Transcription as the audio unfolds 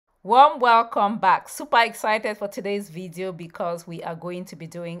Warm welcome back. Super excited for today's video because we are going to be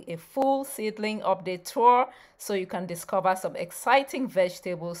doing a full seedling update tour so you can discover some exciting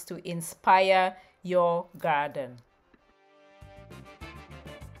vegetables to inspire your garden.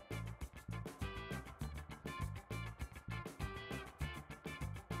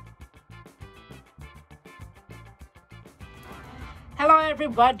 Hello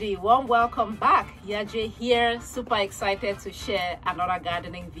everybody, warm welcome back. Yaje here, super excited to share another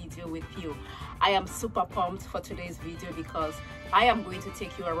gardening video with you. I am super pumped for today's video because I am going to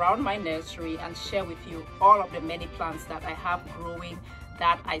take you around my nursery and share with you all of the many plants that I have growing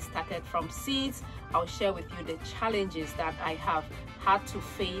that I started from seeds. I'll share with you the challenges that I have had to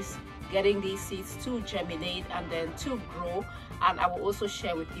face getting these seeds to germinate and then to grow, and I will also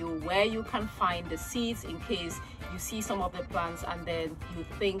share with you where you can find the seeds in case you see some of the plants and then you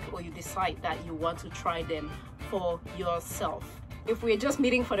think or you decide that you want to try them for yourself. If we're just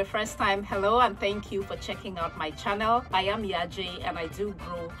meeting for the first time, hello and thank you for checking out my channel. I am Yaje and I do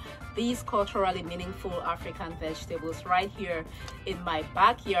grow these culturally meaningful African vegetables right here in my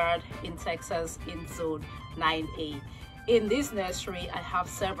backyard in Texas in Zone 9A. In this nursery, I have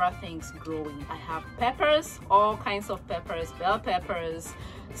several things growing. I have peppers, all kinds of peppers, bell peppers,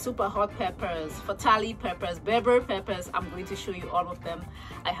 super hot peppers, fatalii peppers, Berbere peppers. I'm going to show you all of them.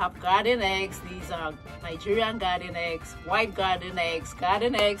 I have garden eggs. These are Nigerian garden eggs, white garden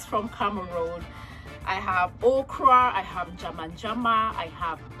eggs from Cameroon. I have okra, I have jama, I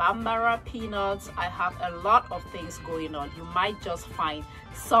have bambara peanuts. I have a lot of things going on. You might just find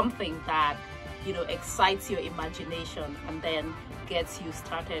something that excites your imagination and then gets you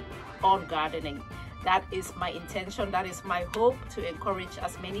started on gardening. That is my intention, that is my hope, to encourage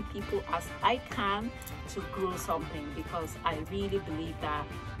as many people as I can to grow something, because I really believe that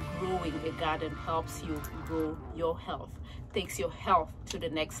growing a garden helps you grow your health, takes your health to the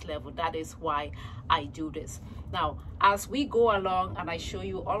next level. That is why I do this. Now, as we go along and I show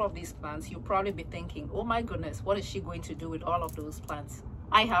you all of these plants, you'll probably be thinking, oh my goodness, what is she going to do with all of those plants?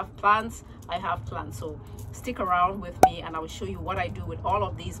 I have plants, so stick around with me and I will show you what I do with all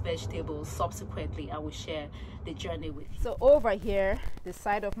of these vegetables. Subsequently, I will share the journey with you. So over here, the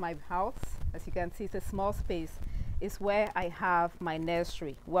side of my house, as you can see, it's a small space, is where I have my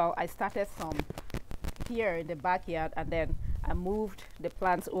nursery. Well, I started some here in the backyard and then I moved the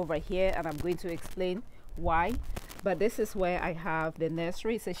plants over here, and I'm going to explain why. But this is where I have the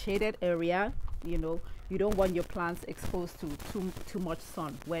nursery. It's a shaded area. You don't want your plants exposed to too much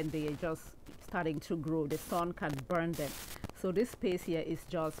sun when they are just starting to grow. The sun can burn them. So this space here is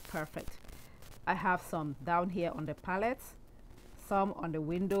just perfect. I have some down here on the pallets, some on the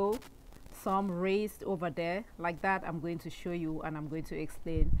window, some raised over there like that. I'm going to show you and I'm going to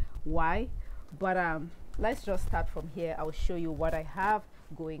explain why. But let's just start from here. I'll show you what I have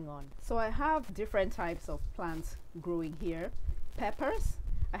going on. So I have different types of plants growing here. Peppers.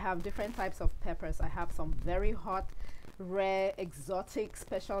 I have different types of peppers. I have some very hot, rare, exotic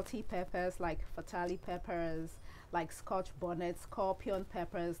specialty peppers like fatalii peppers, like Scotch bonnet, scorpion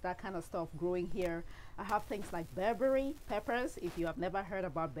peppers, that kind of stuff growing here. I have things like Berbere peppers. If you have never heard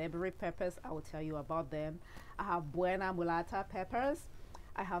about Berbere peppers, I will tell you about them. I have Buena mulata peppers.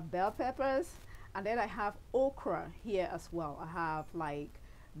 I have bell peppers. And then I have okra here as well. I have like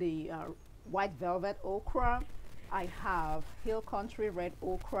the white velvet okra. I have hill country red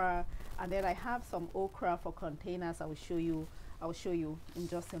okra, and then I have some okra for containers. I will show you in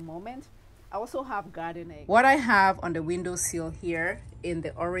just a moment. I also have garden eggs. What I have on the windowsill here in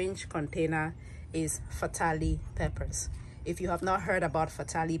the orange container is fatalii peppers. If you have not heard about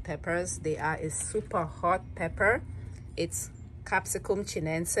fatalii peppers, they are a super hot pepper. It's Capsicum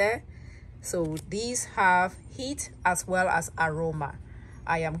chinense. So these have heat as well as aroma.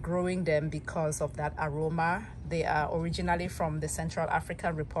 I am growing them because of that aroma. They are originally from the Central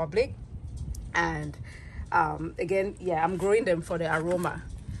African Republic, and again, yeah, I'm growing them for the aroma.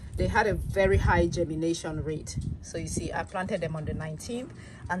 They had a very high germination rate. So you see, I planted them on the 19th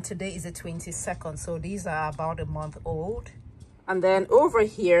and today is the 22nd, so these are about a month old. And then over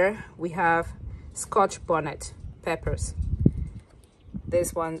here we have Scotch bonnet peppers.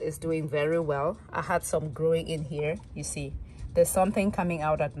 This one is doing very well. I had some growing in here. You see, there's something coming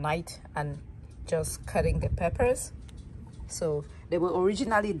out at night and just cutting the peppers. So they were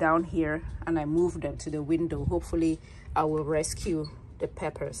originally down here and I moved them to the window. Hopefully I will rescue the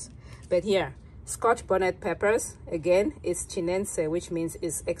peppers. But here, Scotch bonnet peppers, again, it's chinense, which means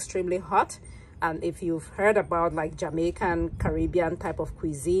it's extremely hot. And if you've heard about like Jamaican, Caribbean type of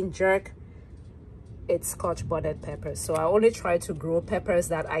cuisine, jerk, it's Scotch bonnet peppers. So I only try to grow peppers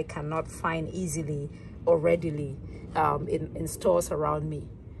that I cannot find easily or readily in stores around me.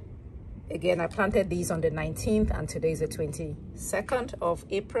 Again, I planted these on the 19th, and today is the 22nd of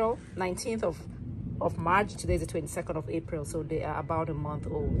April. 19th of March, today is the 22nd of April, so they are about a month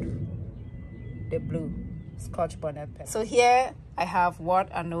old. The blue Scotch bonnet pepper. So here I have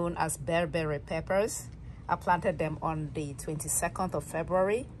what are known as Berbere peppers. I planted them on the 22nd of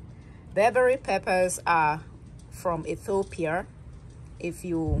February. Berbere peppers are from Ethiopia. If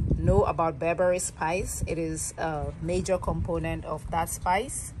you know about Berbere spice, it is a major component of that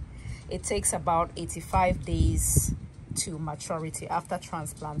spice. It takes about 85 days to maturity after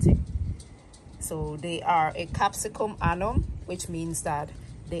transplanting. So they are a capsicum annum, which means that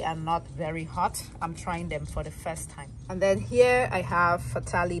they are not very hot. I'm trying them for the first time. And then here I have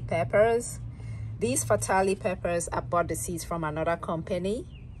fatalii peppers. These fatalii peppers, I bought the seeds from another company.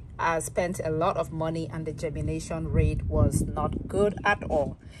 I spent a lot of money and the germination rate was not good at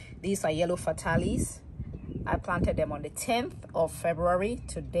all. These are yellow fataliis. I planted them on the 10th of February.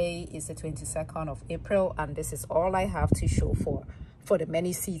 Today is the 22nd of April, and this is all I have to show for the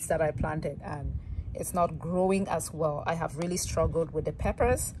many seeds that I planted, and it's not growing as well. I have really struggled with the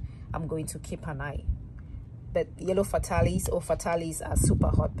peppers. I'm going to keep an eye. But yellow fataliis or fataliis are super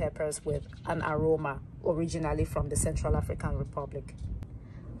hot peppers with an aroma, originally from the Central African Republic.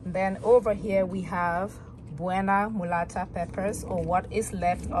 Then over here we have Buena mulata peppers, or what is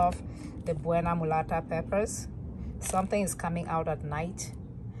left of the Buena mulata peppers. Something is coming out at night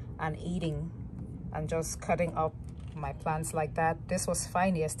and eating and just cutting up my plants like that. This was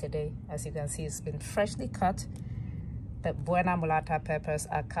fine yesterday. As you can see, it's been freshly cut. The Buena mulata peppers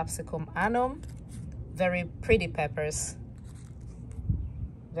are capsicum annum. Very pretty peppers.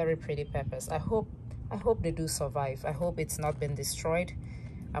 Very pretty peppers. I hope they do survive. I hope it's not been destroyed.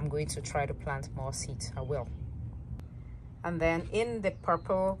 I'm going to try to plant more seeds. I will. And then in the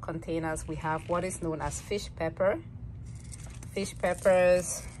purple containers we have what is known as fish pepper. Fish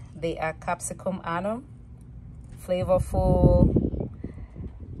peppers, they are capsicum annum, flavorful,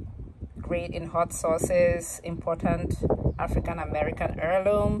 great in hot sauces, important African American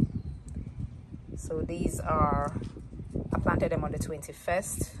heirloom. So these are, I planted them on the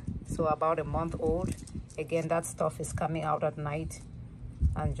 21st, so about a month old. Again, that stuff is coming out at night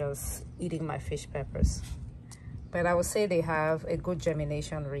and just eating my fish peppers. But I would say they have a good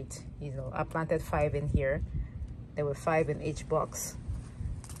germination rate. You know, I planted 5 in here. There were 5 in each box,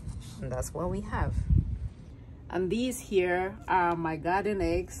 and that's what we have. And these here are my garden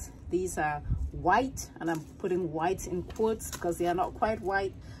eggs. These are white, and I'm putting white in quotes because they are not quite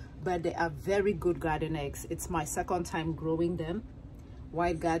white, but they are very good garden eggs. It's my second time growing them.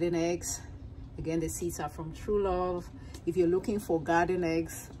 White garden eggs. Again, the seeds are from True Love. If you're looking for garden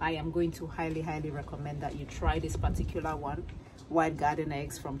eggs, I am going to highly recommend that you try this particular one. White garden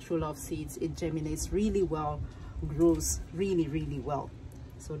eggs from True Love Seeds. It germinates really well, grows really well.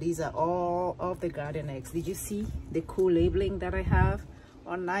 So these are all of the garden eggs. Did you see the cool labeling that I have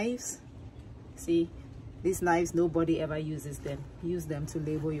on knives? See, these knives, nobody ever uses them. Use them to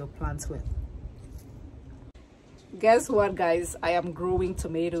label your plants with. Guess what, guys? I am growing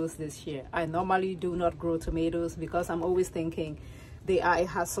tomatoes this year. I normally do not grow tomatoes because I'm always thinking they are a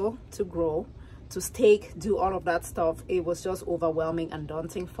hassle to grow, to stake, do all of that stuff. It was just overwhelming and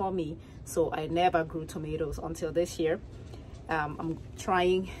daunting for me, so I never grew tomatoes until this year. I'm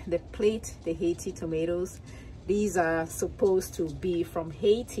trying the plate, the Haiti tomatoes. These are supposed to be from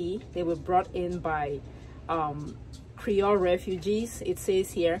Haiti. They were brought in by Creole refugees, it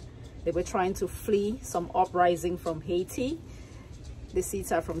says here. They were trying to flee some uprising from Haiti. The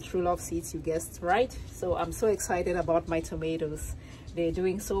seeds are from True Love Seeds, you guessed right. So I'm so excited about my tomatoes. They're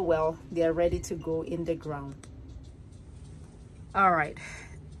doing so well. They're ready to go in the ground. All right,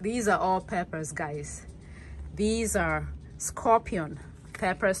 these are all peppers, guys. These are scorpion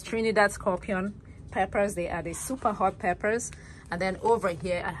peppers, Trinidad scorpion peppers. They are the super hot peppers. And then over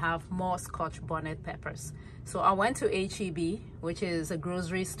here I have more Scotch bonnet peppers. So I went to HEB, which is a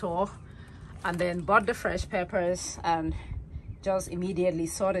grocery store, and then bought the fresh peppers and just immediately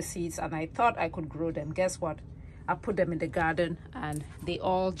saw the seeds, and I thought I could grow them. Guess what? I put them in the garden and they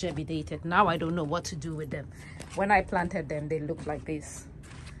all germinated. Now I don't know what to do with them. When I planted them, they looked like this,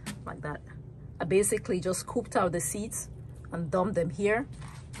 like that. I basically just scooped out the seeds and dumped them here.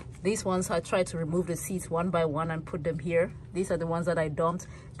 These ones I tried to remove the seeds one by one and put them here. These are the ones that I dumped.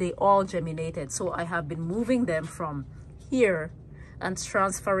 They all germinated. So I have been moving them from here and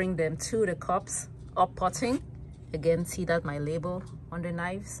transferring them to the cups or potting. Again, see that my label on the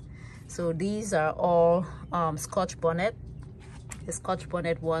knives. So these are all Scotch bonnet. The Scotch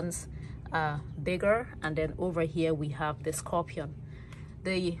bonnet ones are bigger, and then over here we have the scorpion.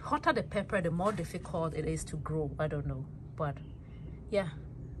 The hotter the pepper, the more difficult it is to grow. I don't know, but yeah,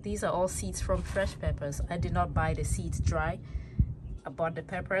 These are all seeds from fresh peppers. I did not buy the seeds dry. I bought the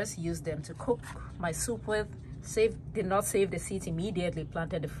peppers, used them to cook my soup with. Did not save the seeds immediately,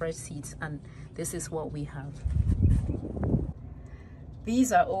 planted the fresh seeds, and this is what we have.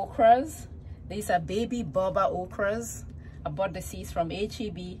 These are okras. These are baby boba okras. I bought the seeds from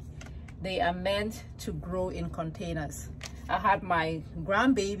HEB. They are meant to grow in containers. I had my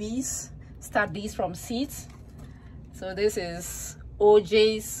grandbabies start these from seeds. So this is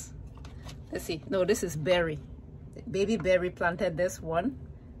OJ's. Let's see. No, this is berry. Baby berry planted this one.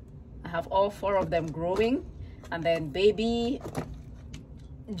 I have all 4 of them growing. And then baby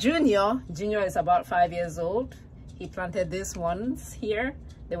Junior is about 5 years old. He planted these ones here.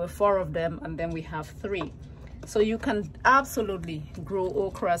 There were 4 of them, and then we have 3. So you can absolutely grow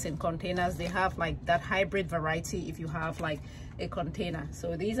okras in containers. They have like that hybrid variety if you have like a container.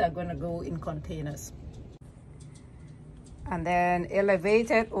 So these are going to go in containers. And then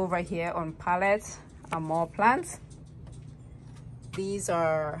elevated over here on pallets are more plants. These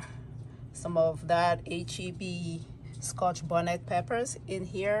are some of that HEB Scotch bonnet peppers in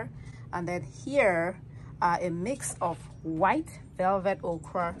here. And then here are a mix of white velvet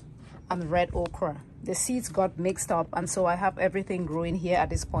okra and red okra. The seeds got mixed up, and so I have everything growing here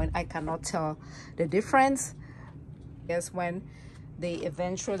at this point. I cannot tell the difference. Yes, when they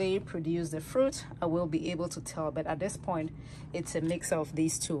eventually produce the fruit, I will be able to tell, but at this point it's a mix of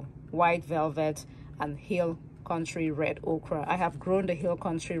these two, white velvet and hill country red okra. I have grown the hill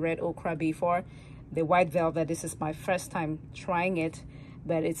country red okra before. The white velvet, this is my first time trying it,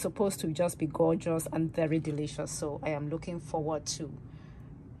 but it's supposed to just be gorgeous and very delicious, so I am looking forward to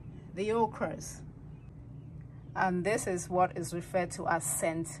the okras. And this is what is referred to as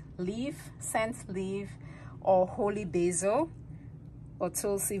scent leaf or holy basil or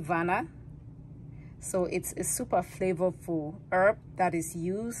tulsi vana. So it's a super flavorful herb that is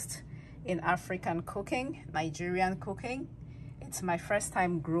used in African cooking, Nigerian cooking. It's my first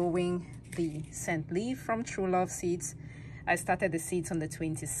time growing the scent leaf from True Love Seeds. I started the seeds on the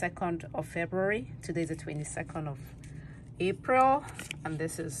 22nd of February. Today is the 22nd of April, and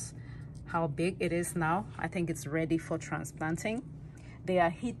this is how big it is now. I think it's ready for transplanting. They are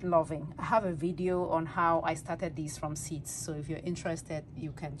heat loving. I have a video on how I started these from seeds, so if you're interested,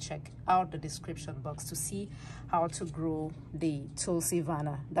 you can check out the description box to see how to grow the tulsi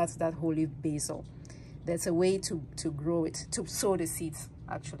vana. That's that holy basil. There's a way to grow it, to sow the seeds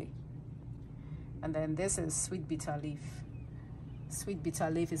actually. And then this is sweet bitter leaf. Sweet bitter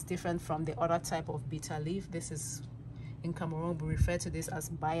leaf is different from the other type of bitter leaf. This is, in Cameroon, we refer to this as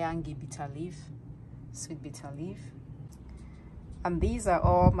bayangi bitter leaf, sweet bitter leaf. And these are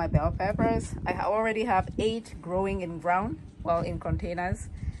all my bell peppers. I already have 8 growing in ground, well, in containers,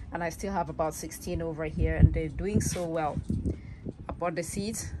 and I still have about 16 over here, and they're doing so well. I bought the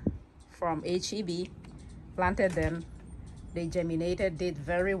seeds from HEB, planted them, they germinated, did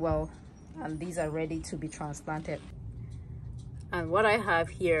very well, and these are ready to be transplanted. And what I have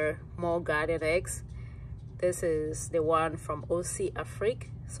here, more garden eggs. This is the one from OC Afrique,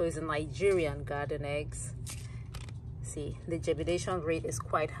 so it's a Nigerian garden eggs. See, the germination rate is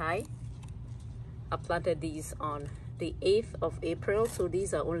quite high. I planted these on the 8th of April, so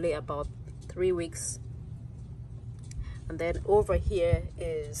these are only about 3 weeks. And then over here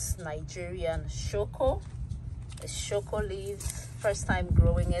is Nigerian shoko. The shoko leaves, first time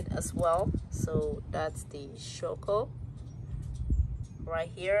growing it as well, so that's the shoko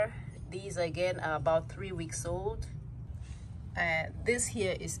right here. These again are about 3 weeks old. And this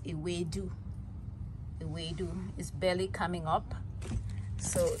here is ewedu. Ewedu is barely coming up,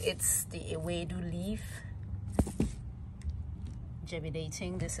 so it's the ewedu leaf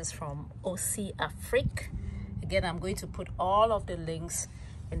germinating. This is from OC Afrique. Again, I'm going to put all of the links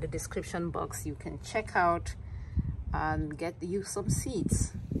in the description box. You can check out and get you some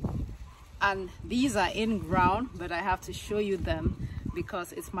seeds. And these are in ground, but I have to show you them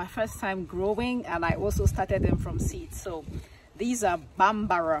because it's my first time growing, and I also started them from seeds. So these are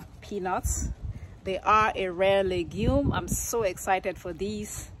Berbere peanuts. They are a rare legume. I'm so excited for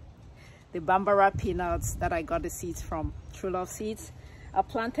these. The Berbere peanuts that I got the seeds from True Love Seeds. I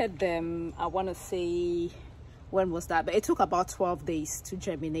planted them, I want to say, when was that? But it took about 12 days to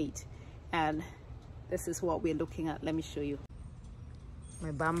germinate. And this is what we're looking at. Let me show you.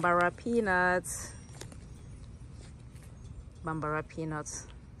 My Berbere peanuts. Berbere peanuts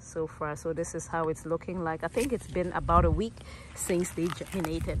so far. So this is how it's looking like. I think it's been about a week since they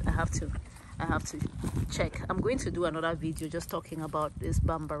germinated. I have to check. I'm going to do another video just talking about these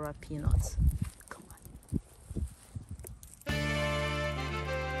Berbere peanuts.